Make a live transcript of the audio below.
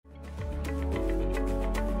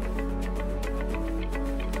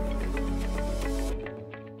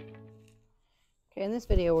In this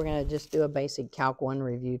video, we're going to just do a basic Calc 1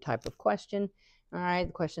 review type of question. All right,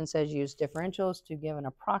 the question says use differentials to give an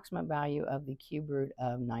approximate value of the cube root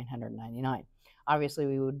of 999. Obviously,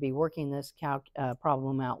 we would be working this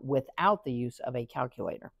problem out without the use of a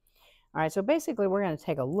calculator. All right, so basically, we're going to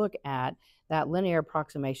take a look at that linear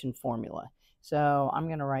approximation formula. So I'm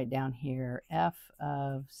going to write down here f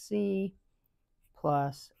of c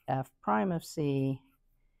plus f prime of c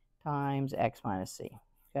times x minus c.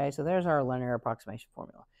 Okay, so there's our linear approximation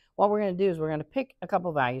formula. What we're going to do is we're going to pick a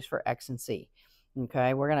couple values for x and c.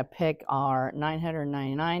 Okay, we're going to pick our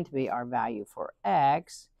 999 to be our value for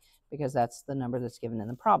x because that's the number that's given in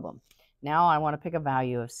the problem. Now I want to pick a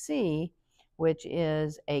value of c, which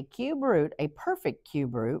is a cube root, a perfect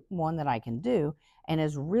cube root, one that I can do, and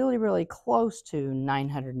is really, really close to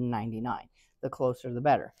 999. The closer the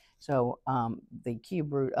better. So the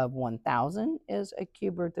cube root of 1000 is a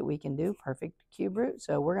cube root that we can do, perfect cube root.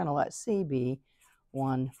 So we're going to let c be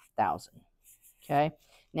 1000. Okay,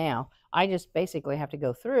 now I just basically have to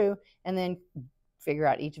go through and then figure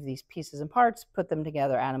out each of these pieces and parts, put them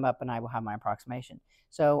together, add them up, and I will have my approximation.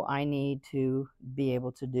 So I need to be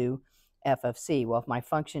able to do f of c. Well, if my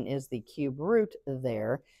function is the cube root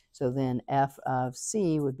there, so then f of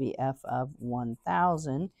c would be f of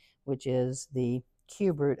 1000, which is the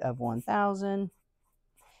cube root of 1000,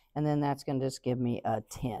 and then that's going to just give me a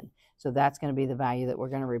 10. So that's going to be the value that we're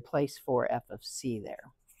going to replace for f of c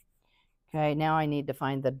there. Okay, now I need to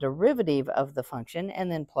find the derivative of the function and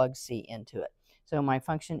then plug c into it. So my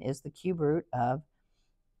function is the cube root of,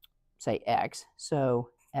 say, x.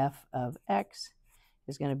 So f of x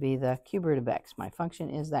is going to be the cube root of x. My function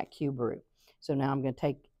is that cube root. So now I'm going to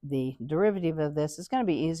take the derivative of this. It's going to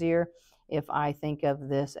be easier if I think of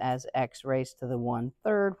this as x raised to the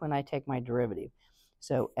 1/3 when I take my derivative.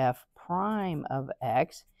 So f prime of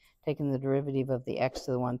x, taking the derivative of the x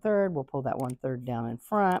to the 1/3, we'll pull that 1/3 down in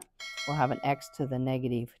front. We'll have an x to the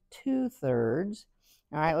negative 2/3.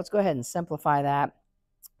 All right, let's go ahead and simplify that.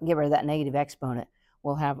 Get rid of that negative exponent.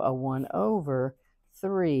 We'll have a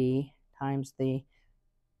 1/3 times the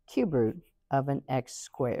cube root of an x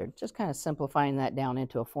squared. Just kind of simplifying that down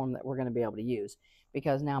into a form that we're going to be able to use.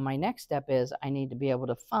 Because now my next step is I need to be able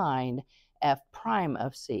to find f prime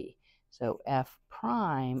of c. So f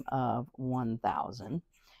prime of 1000.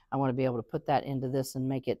 I want to be able to put that into this and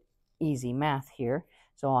make it easy math here.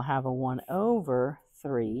 So I'll have a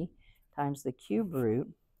 1/3 times the cube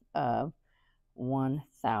root of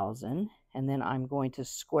 1000. And then I'm going to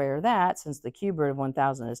square that. Since the cube root of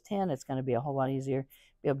 1000 is 10, it's going to be a whole lot easier to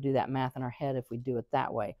be able to do that math in our head if we do it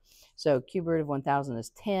that way. So cube root of 1000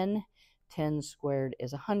 is 10. 10 squared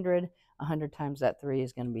is 100. 100 times that 3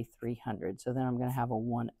 is going to be 300. So then I'm going to have a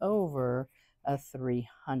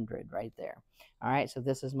 1/300 right there. All right, so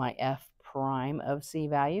this is my f prime of c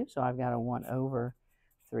value. So I've got a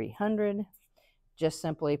 1/300. Just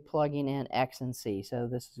simply plugging in x and c. So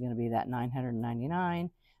this is going to be that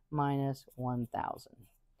 999 minus 1000.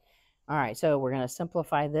 All right, so we're going to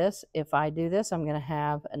simplify this. If I do this, I'm going to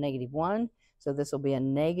have a negative 1. So this will be a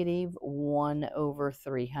negative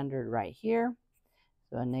 1/300 right here.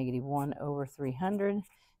 So a negative 1/300.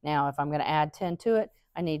 Now, if I'm going to add 10 to it,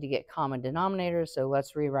 I need to get common denominators. So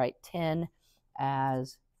let's rewrite 10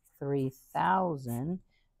 as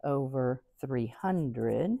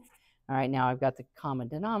 3000/300. All right, now I've got the common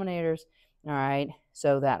denominators. All right,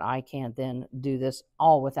 so that I can then do this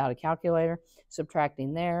all without a calculator.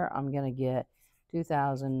 Subtracting there, I'm going to get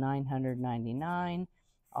 2,999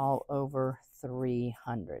 all over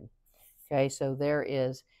 300. Okay, so there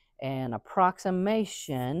is an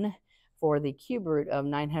approximation for the cube root of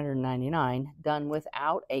 999 done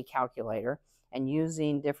without a calculator and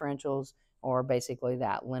using differentials, or basically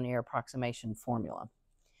that linear approximation formula.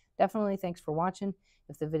 Definitely thanks for watching.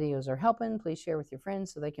 If the videos are helping, please share with your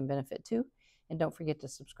friends so they can benefit too. And don't forget to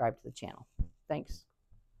subscribe to the channel. Thanks.